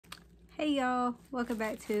Hey y'all, welcome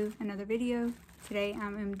back to another video. Today I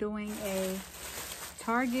am doing a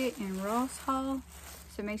Target and Ross haul,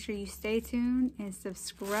 so make sure you stay tuned and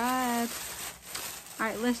subscribe.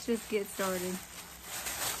 Alright, let's just get started.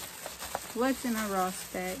 What's in my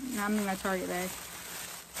Ross bag? No, I'm in my Target bag.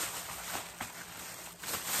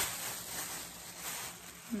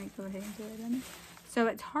 Let me go ahead and do it in. So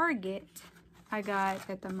at Target, I got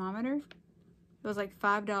a thermometer. It was like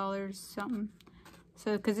 $5 something.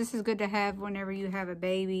 So, because this is good to have whenever you have a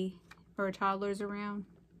baby or toddlers around,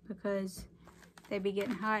 because they be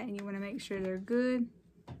getting hot and you want to make sure they're good.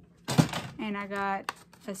 And I got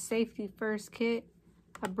a safety first kit,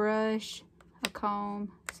 a brush, a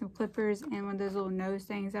comb, some clippers, and one of those little nose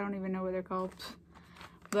things. I don't even know what they're called,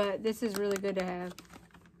 but this is really good to have.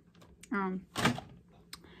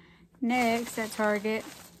 Next at Target,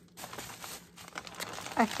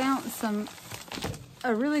 I found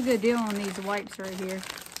a really good deal on these wipes right here.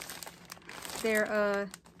 They're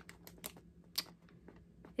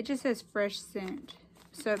it just says fresh scent.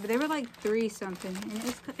 So, but they were like $3 something,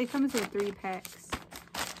 and it comes with 3 packs,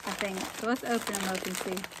 I think. So let's open them up and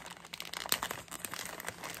see.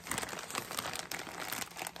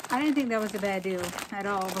 I didn't think that was a bad deal at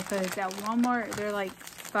all, because at Walmart they're like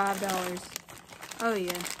 $5. Oh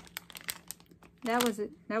yeah, that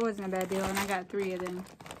wasn't a bad deal, and I got 3 of them.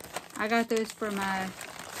 I got those for my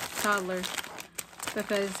toddler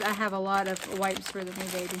because I have a lot of wipes for the new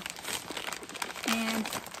baby. And,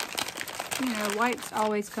 you know, wipes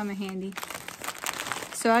always come in handy.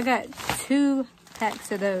 So I got 2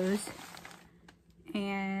 packs of those.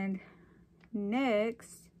 And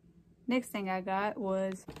next thing I got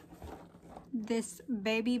was this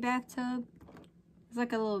baby bathtub. It's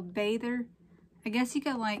like a little bather. I guess you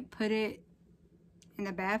could like put it in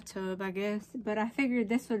the bathtub, I guess, but I figured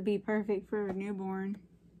this would be perfect for a newborn.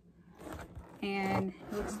 And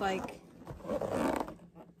it looks like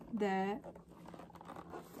that.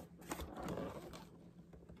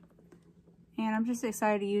 And I'm just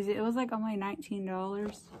excited to use it. It was like only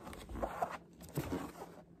 $19.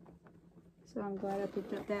 So I'm glad I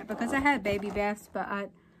picked up that, because I had baby baths, but I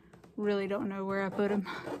really don't know where I put them.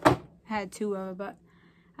 I had 2 of them, but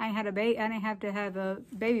I didn't have to have a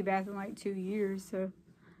baby bath in like 2 years, so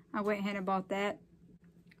I went ahead and bought that.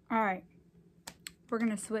 Alright, we're going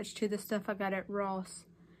to switch to the stuff I got at Ross.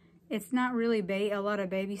 It's not really a lot of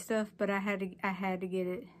baby stuff, but I had to get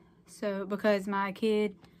it. So, because my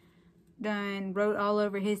kid done wrote all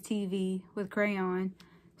over his TV with crayon,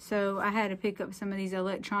 so I had to pick up some of these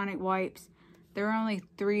electronic wipes. They're only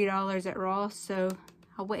 $3 at Ross, so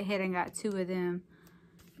I went ahead and got 2 of them.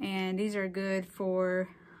 And these are good for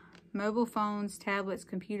mobile phones, tablets,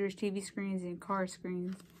 computers, TV screens, and car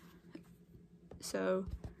screens. So,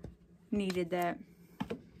 needed that.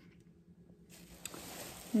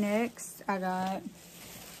 Next, I got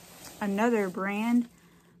another brand,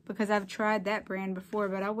 because I've tried that brand before,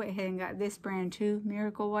 but I went ahead and got this brand too,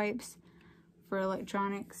 Miracle Wipes for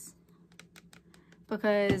electronics,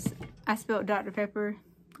 because I spilled Dr. Pepper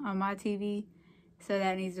on my TV, so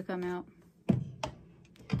that needs to come out.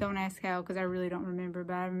 Don't ask how, because I really don't remember,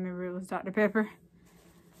 but I remember it was Dr. Pepper.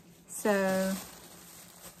 So,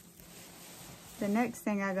 the next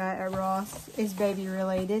thing I got at Ross is baby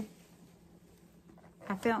related.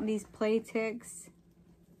 I found these Playtex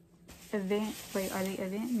Event. Wait, are they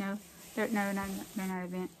Event? No, they're not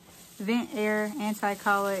Event. Vent Air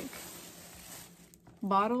anti-colic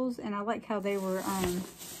bottles, and I like how they were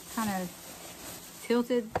kind of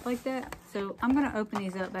tilted like that. So I'm gonna open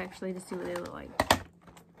these up actually to see what they look like.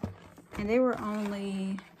 And they were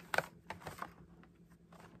only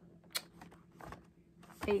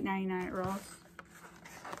 $8.99 at Ross.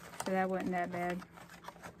 So that wasn't that bad.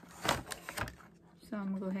 So I'm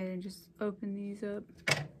gonna go ahead and just open these up.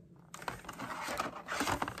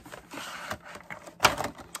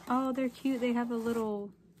 Oh, they're cute. They have a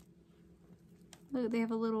little, look, they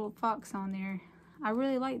have a little fox on there. I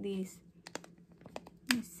really like these.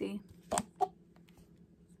 Let me see.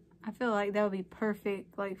 I feel like that would be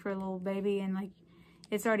perfect, like, for a little baby, and like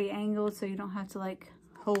it's already angled, so you don't have to like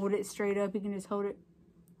hold it straight up. You can just hold it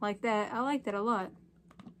like that. I like that a lot.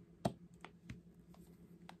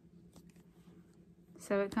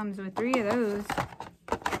 So it comes with 3 of those.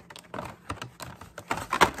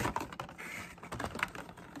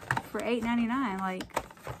 For $8.99, like,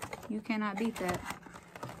 you cannot beat that.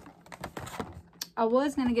 I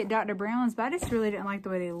was gonna get Dr. Brown's, but I just really didn't like the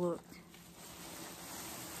way they looked.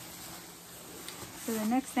 So the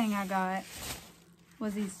next thing I got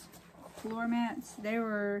was these floor mats. They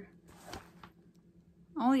were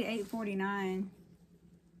only $8.49.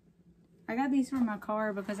 I got these for my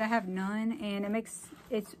car because I have none, and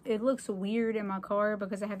it looks weird in my car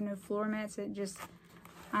because I have no floor mats. It just,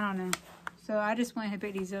 I don't know. So I just went ahead and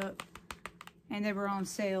picked these up, and they were on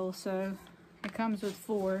sale. So it comes with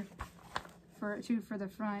 4, for 2 for the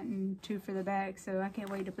front and 2 for the back. So I can't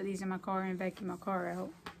wait to put these in my car and vacuum my car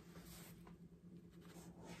out.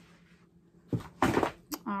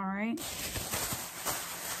 All right.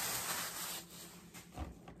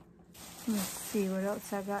 Let's see what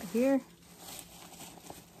else I got here.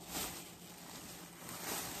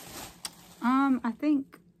 I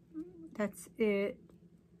think that's it.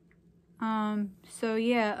 So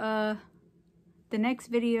yeah, the next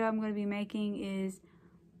video I'm going to be making is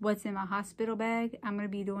what's in my hospital bag. I'm going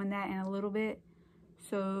to be doing that in a little bit,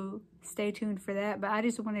 so stay tuned for that. But I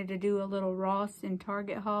just wanted to do a little Ross and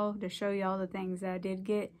Target haul to show y'all the things that I did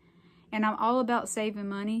get. And I'm all about saving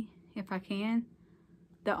money if I can.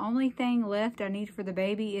 The only thing left I need for the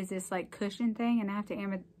baby is this like cushion thing, and I have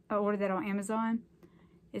to order that on Amazon.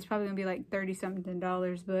 It's probably gonna be like $30-something,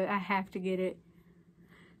 but I have to get it.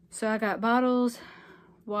 So I got bottles,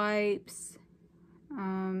 wipes,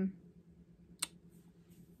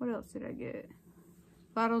 what else did I get?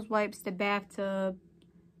 Bottles, wipes, the bathtub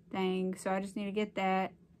thing. So I just need to get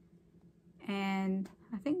that. And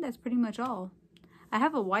I think that's pretty much all. I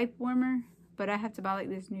have a wipe warmer, but I have to buy like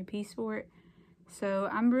this new piece for it. So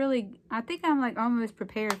I think I'm like almost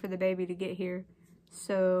prepared for the baby to get here.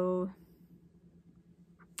 So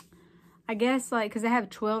I guess like, cause I have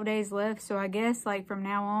 12 days left. So I guess like from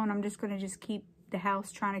now on, I'm just going to just keep the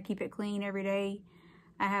house, trying to keep it clean every day.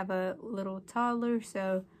 I have a little toddler,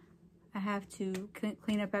 so I have to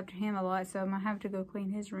clean up after him a lot. So I'm going to have to go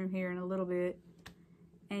clean his room here in a little bit.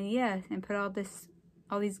 And yeah, and put all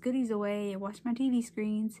these goodies away and watch my TV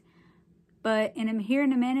screens. But here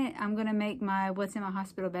in a minute, I'm going to make my what's in my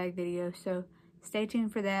hospital bag video. So stay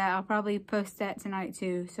tuned for that. I'll probably post that tonight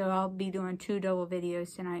too. So I'll be doing 2 double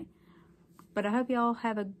videos tonight. But I hope y'all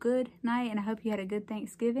have a good night, and I hope you had a good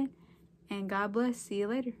Thanksgiving. And God bless. See you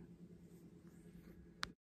later.